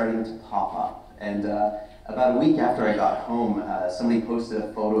just starting to pop up. And about a week after I got home, somebody posted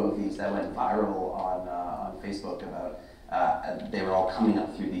a photo of these that went viral on Facebook about they were all coming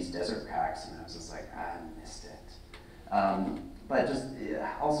up through these desert cracks, and I was just like, I missed it. But just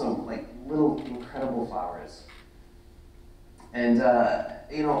also like little incredible flowers. And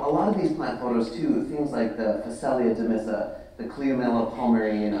you know, a lot of these plant photos too, things like the Phacelia demissa, the Cleomela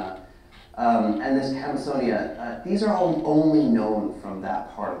palmariana, and this Camasonia, these are all only known from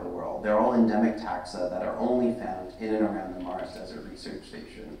that part of the world. They're all endemic taxa that are only found in and around the Mars Desert Research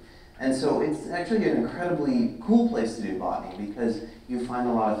Station. And so it's actually an incredibly cool place to do botany because you find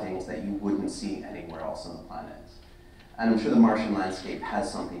a lot of things that you wouldn't see anywhere else on the planet. And I'm sure the Martian landscape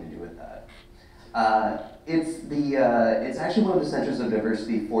has something to do with that. It's actually one of the centers of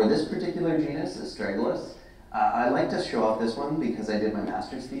diversity for this particular genus, Astragalus. I like to show off this one because I did my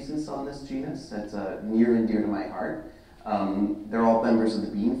master's thesis on this genus. It's near and dear to my heart. They're all members of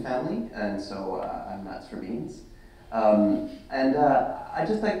the bean family, and so I'm nuts for beans. I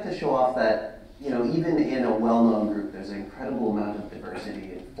just like to show off that, you know, even in a well-known group, there's an incredible amount of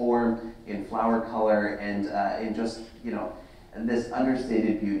diversity in form, in flower color, and in just, you know, this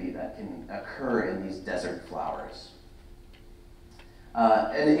understated beauty that can occur in these desert flowers.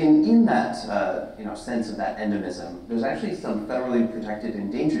 And in that you know, sense of that endemism, there's actually some federally protected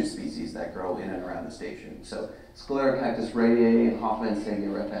endangered species that grow in and around the station. So Sclerocactus radiae and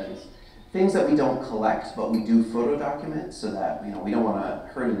Hoffmannseggia repens, things that we don't collect, but we do photo document so that, you know, we don't want to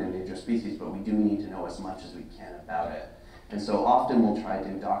hurt an endangered species, but we do need to know as much as we can about it. And so often we'll try to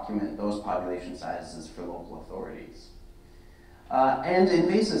document those population sizes for local authorities. And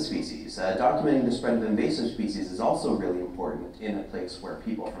invasive species. Documenting the spread of invasive species is also really important in a place where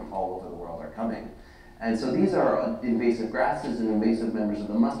people from all over the world are coming. And so these are invasive grasses and invasive members of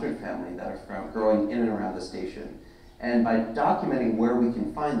the mustard family that are growing in and around the station. And by documenting where we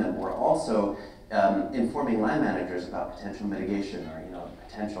can find them, we're also informing land managers about potential mitigation or, you know,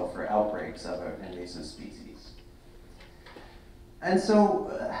 potential for outbreaks of an invasive species. And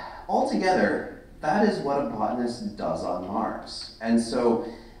so altogether, that is what a botanist does on Mars. And so,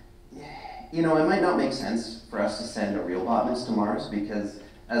 you know, it might not make sense for us to send a real botanist to Mars because,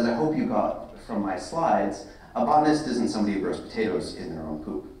 as I hope you got from my slides, a botanist isn't somebody who grows potatoes in their own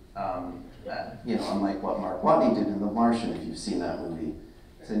poop. You know, unlike what Mark Watney did in The Martian, if you've seen that movie.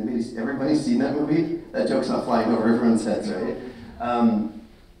 Has everybody seen that movie? That joke's not flying over everyone's heads, right?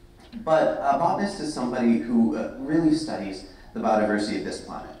 But a botanist is somebody who really studies the biodiversity of this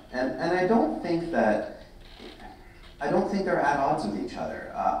planet. And I don't think they're at odds with each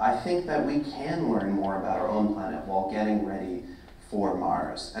other. I think that we can learn more about our own planet while getting ready for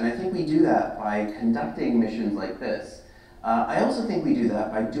Mars. And I think we do that by conducting missions like this. I also think we do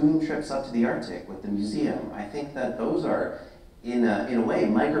that by doing trips up to the Arctic with the museum. I think that those are, in a way,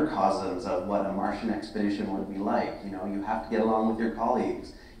 microcosms of what a Martian expedition would be like. You know, you have to get along with your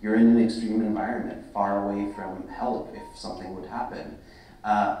colleagues. You're in an extreme environment, far away from help if something would happen.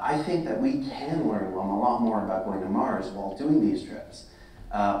 I think that we can learn a lot more about going to Mars while doing these trips.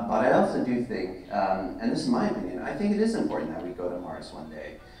 But I also do think, and this is my opinion, I think it is important that we go to Mars one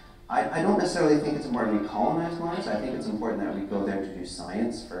day. I don't necessarily think it's important we colonize Mars. I think it's important that we go there to do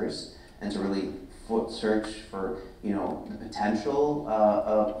science first and to really foot search for, you know, the potential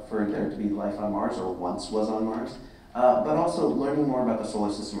for there to be life on Mars, or once was on Mars. But also learning more about the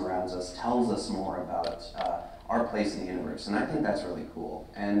solar system around us tells us more about our place in the universe, and I think that's really cool.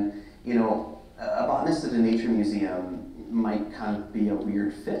 And, you know, a botanist at a nature museum might kind of be a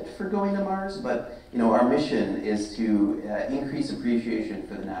weird fit for going to Mars, but, you know, our mission is to increase appreciation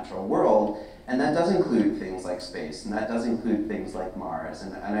for the natural world, and that does include things like space, and that does include things like Mars,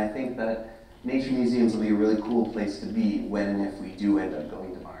 and I think that nature museums will be a really cool place to be when and if we do end up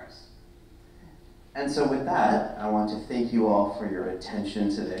going to Mars. And so with that, I want to thank you all for your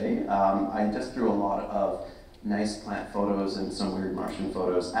attention today. I just threw a lot of nice plant photos and some weird Martian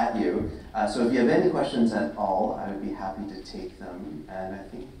photos at you. So if you have any questions at all, I would be happy to take them. And I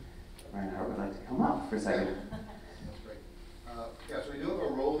think Reinhardt would like to come up for a second. That's great. Yeah, so we do have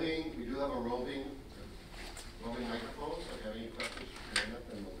a roving microphone. So if you have any questions, stand up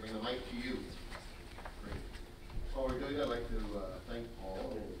and we'll bring the mic to you. Great. While we're doing that, I'd like to thank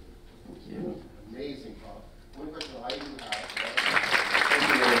Paul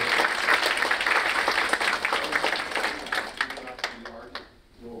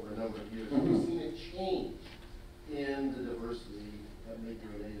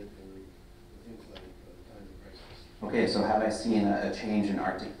I've seen a change in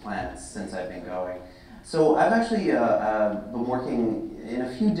Arctic plants since I've been going. So I've actually been working in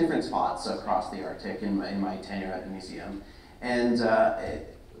a few different spots across the Arctic in my tenure at the museum. And I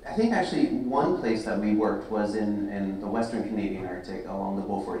think actually one place that we worked was in the Western Canadian Arctic along the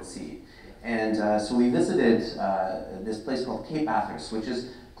Beaufort Sea. And so we visited this place called Cape Bathurst, which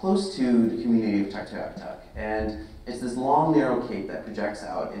is close to the community of Tuktoyaktuk. And it's this long, narrow cape that projects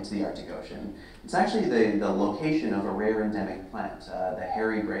out into the Arctic Ocean. It's actually the location of a rare endemic plant, the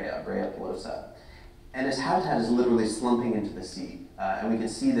hairy Brea pilosa. And its habitat is literally slumping into the sea. And we can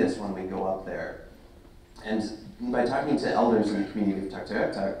see this when we go up there. And by talking to elders in the community of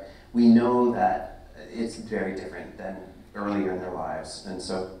Tuktoyaktuk, we know that it's very different than earlier in their lives. And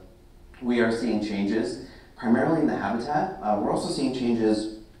so we are seeing changes, primarily in the habitat. We're also seeing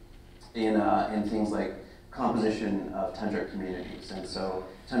changes in things like composition of tundra communities. And so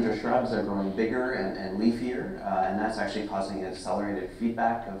tundra shrubs are growing bigger and leafier, and that's actually causing an accelerated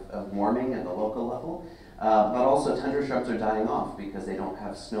feedback of warming at the local level. But also tundra shrubs are dying off because they don't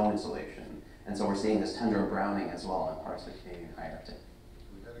have snow insulation. And so we're seeing this tundra browning as well in parts of the Canadian High Arctic.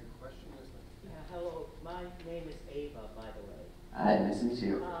 We had a question, Yeah, hello. My name is Ava, by the way. Hi, nice to meet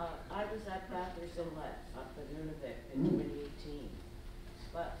you. I was at Bathurst Inlet up in Nunavut in 2018.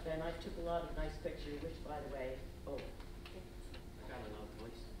 But then I took a lot of nice pictures, which, by the way, oh, I got a loud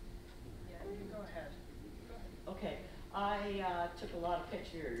voice. Yeah, you go ahead. Okay, I took a lot of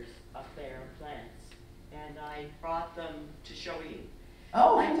pictures up there of plants, and I brought them to show you.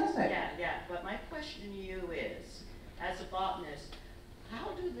 Oh, fantastic. Yeah. But my question to you is, as a botanist,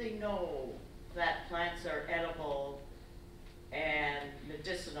 how do they know that plants are edible and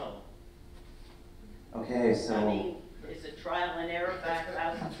medicinal? Okay, so I mean, is it trial and error back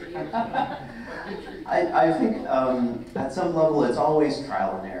thousands of years? I think at some level it's always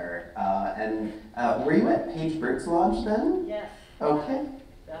trial and error. Were you at Paige Burke's Lodge then? Yes. Okay.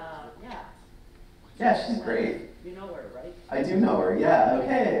 Yeah. Yeah, she's great. You know her, right? I do know her, yeah,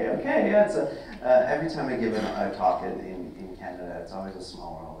 okay, yeah. It's every time I give a talk in Canada, it's always a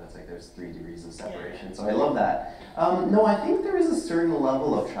small world. It's like there's 3 degrees of separation, so I love that. No, I think there is a certain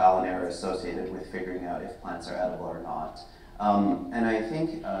level of trial and error associated with figuring out if plants are edible or not. And I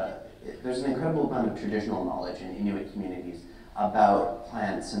think there's an incredible amount of traditional knowledge in Inuit communities about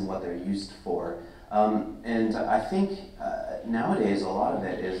plants and what they're used for. And I think nowadays a lot of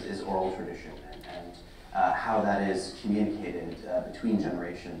it is oral tradition and how that is communicated between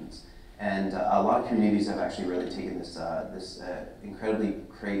generations. And a lot of communities have actually really taken this incredibly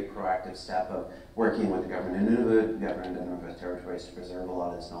great proactive step of working with the government of Nunavut, the government of Nunavut territories to preserve a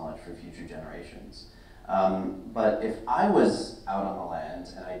lot of this knowledge for future generations. But if I was out on the land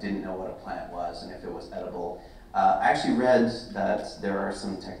and I didn't know what a plant was and if it was edible, I actually read that there are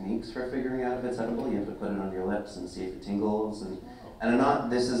some techniques for figuring out if it's edible. You have to put it on your lips and see if it tingles. And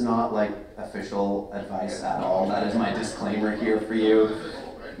this is not like official advice at all. That is my disclaimer here for you.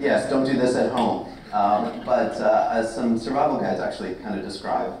 Yes, don't do this at home. But some survival guides actually kind of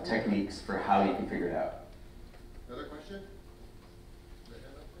describe techniques for how you can figure it out. Another question?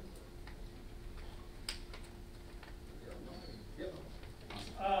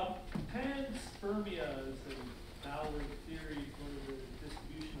 Panspermia is a valid theory for the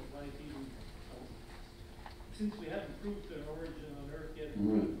distribution of life even since we haven't proved their origin on Earth yet, it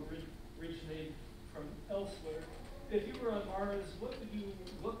could originate from elsewhere. If you were on Mars, what would you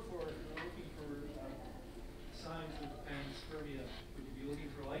look for if you were looking for signs of panspermia? Would you be looking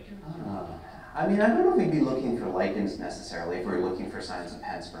for lichen? I mean, I don't know if we'd be looking for lichens necessarily if we were looking for signs of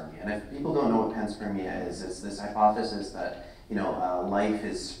panspermia. And if people don't know what panspermia is, it's this hypothesis that life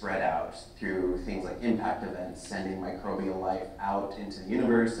is spread out through things like impact events, sending microbial life out into the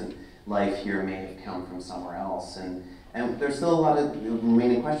universe, and life here may have come from somewhere else. And there's still a lot of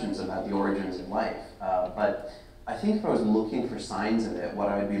remaining questions about the origins of life. But I think if I was looking for signs of it, what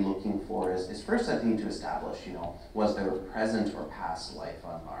I would be looking for is first I need to establish, was there present or past life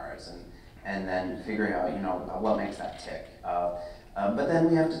on Mars, and then figuring out, what makes that tick. But then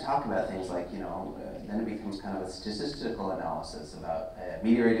we have to talk about things like, then it becomes kind of a statistical analysis about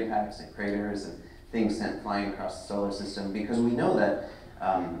meteorite impacts and craters and things sent flying across the solar system, because we know that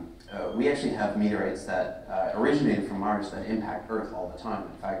we actually have meteorites that originated from Mars that impact Earth all the time.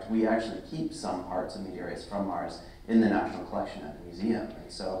 In fact, we actually keep some parts of meteorites from Mars in the National Collection at the museum.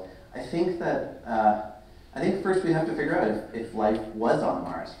 And so I think that, first we have to figure out if life was on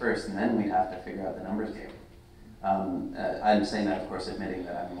Mars first, and then we'd have to figure out the numbers game. I'm saying that, of course, admitting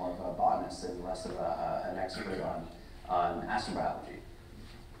that I'm more of a botanist and less of an expert on astrobiology.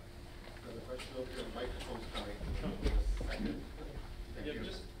 Another question over here, microphone's coming. Yeah,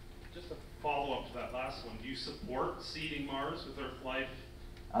 just a follow-up to that last one, do you support seeding Mars with Earth life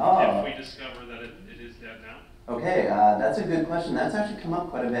Oh. if we discover that it is dead now? Okay, that's a good question. That's actually come up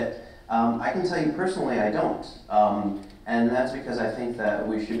quite a bit. I can tell you personally, I don't. And that's because I think that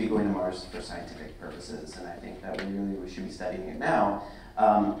we should be going to Mars for scientific purposes, and I think that we should be studying it now.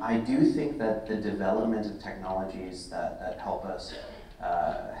 I do think that the development of technologies that help us,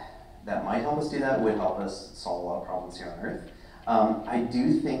 that might help us do that, would help us solve a lot of problems here on Earth. I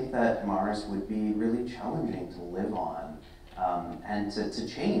do think that Mars would be really challenging to live on and to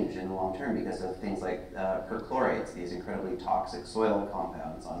change in the long term because of things like perchlorates, these incredibly toxic soil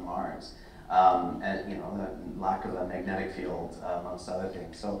compounds on Mars, and you know, the lack of a magnetic field, amongst other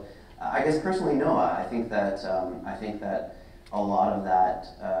things. So I guess personally, no. I think that a lot of that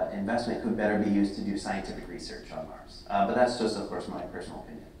investment could better be used to do scientific research on Mars. But that's just, of course, my personal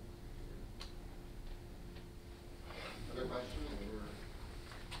opinion. Other questions?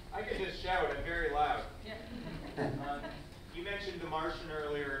 I can just shout, I'm very loud. You mentioned The Martian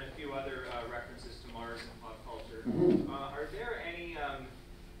earlier and a few other references to Mars and pop culture. Are there any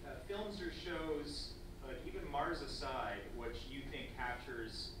films or shows, even Mars aside, which you think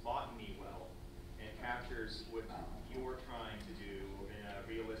captures botany well and captures what you're trying to do in a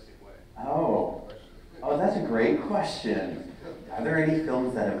realistic way? Oh, that's a great question. Are there any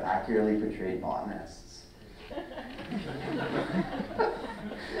films that have accurately portrayed botanists?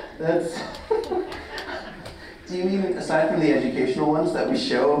 That's. Do you mean aside from the educational ones that we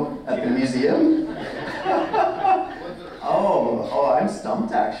show at the museum? Oh, I'm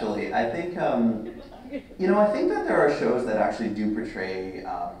stumped actually. I think, you know, I think that there are shows that actually do portray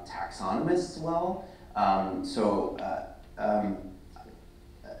taxonomists well. I'm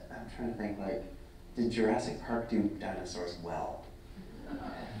trying to think, like, did Jurassic Park do dinosaurs well?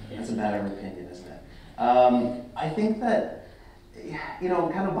 That's a matter of opinion, isn't it? I think that, you know,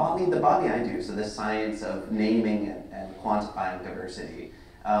 kind of the botany I do, so the science of naming and quantifying diversity.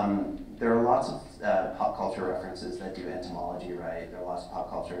 There are lots of pop culture references that do entomology right. There are lots of pop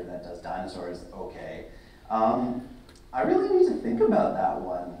culture that does dinosaurs okay. I really need to think about that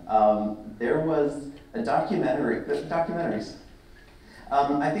one. There was a documentaries.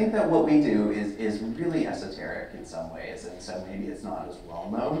 I think that what we do is really esoteric in some ways, and so maybe it's not as well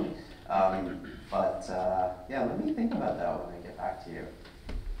known. Yeah, let me think about that when I get back to you.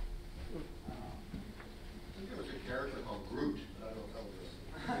 I think there was a character called Groot, but I don't know if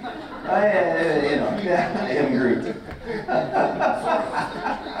Oh, yeah, you know, yeah, I am Groot.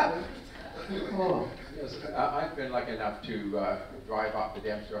 Oh. Yes, I've been lucky enough to drive up the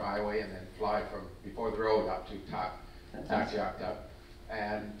Dempster Highway and then fly from before the road up to Taxiacta.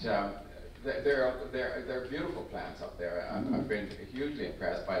 And they're beautiful plants up there. I've been hugely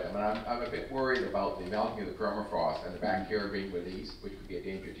impressed by them. And I'm a bit worried about the melting of the permafrost and the bacteria being released, which could be a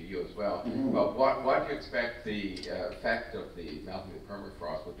danger to you as well. But what do you expect the effect of the melting of the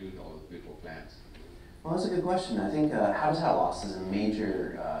permafrost will do to all those beautiful plants? Well, that's a good question. I think habitat loss is a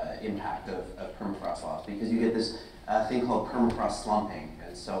major impact of permafrost loss because you get this thing called permafrost slumping.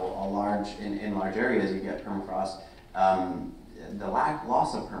 And so in large areas you get permafrost, the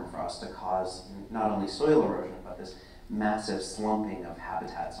loss of permafrost to cause not only soil erosion, but this massive slumping of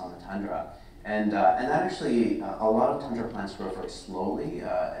habitats on the tundra. And that actually, a lot of tundra plants grow very slowly,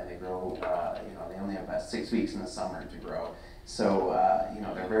 and they grow, you know, they only have about 6 weeks in the summer to grow. So, you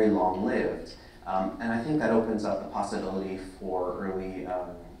know, they're very long-lived. And I think that opens up the possibility for early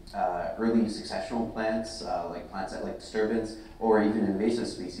successional plants, like plants that like disturbance, or even invasive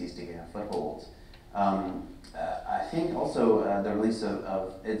species to gain a foothold. I think also the release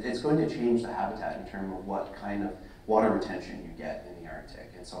it's going to change the habitat in terms of what kind of water retention you get in the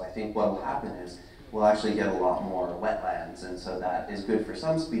Arctic. And so I think what will happen is we'll actually get a lot more wetlands, and so that is good for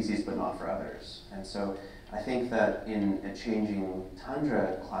some species but not for others. And so I think that in a changing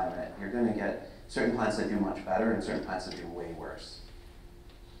tundra climate, you're going to get certain plants that do much better and certain plants that do way worse.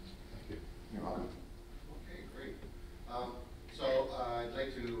 Thank you. You're welcome. Okay, great. So I'd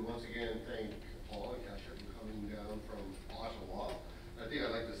like to once again thank Paul and Kasia for coming down from Ottawa. I think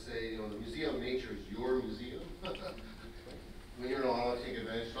I'd like to say, you know, the Museum of Nature is your museum. When you're in Ottawa, take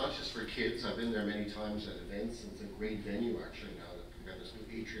advantage, not just for kids. I've been there many times at events, and it's a great venue actually now that we've got this new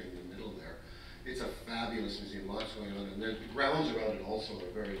atrium in the middle there. It's a fabulous museum, lots going on, and the grounds around it also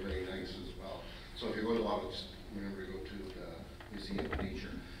are very, very nice as well. So if you're going to Ottawa, just remember to go to the Museum of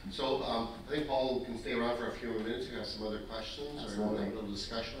Nature. So I think Paul can stay around for a few more minutes. If you have some other questions or you want to have a little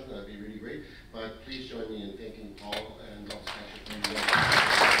discussion, that'd be really great. But please join me in thanking Paul and also Kasia for being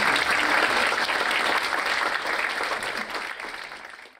there.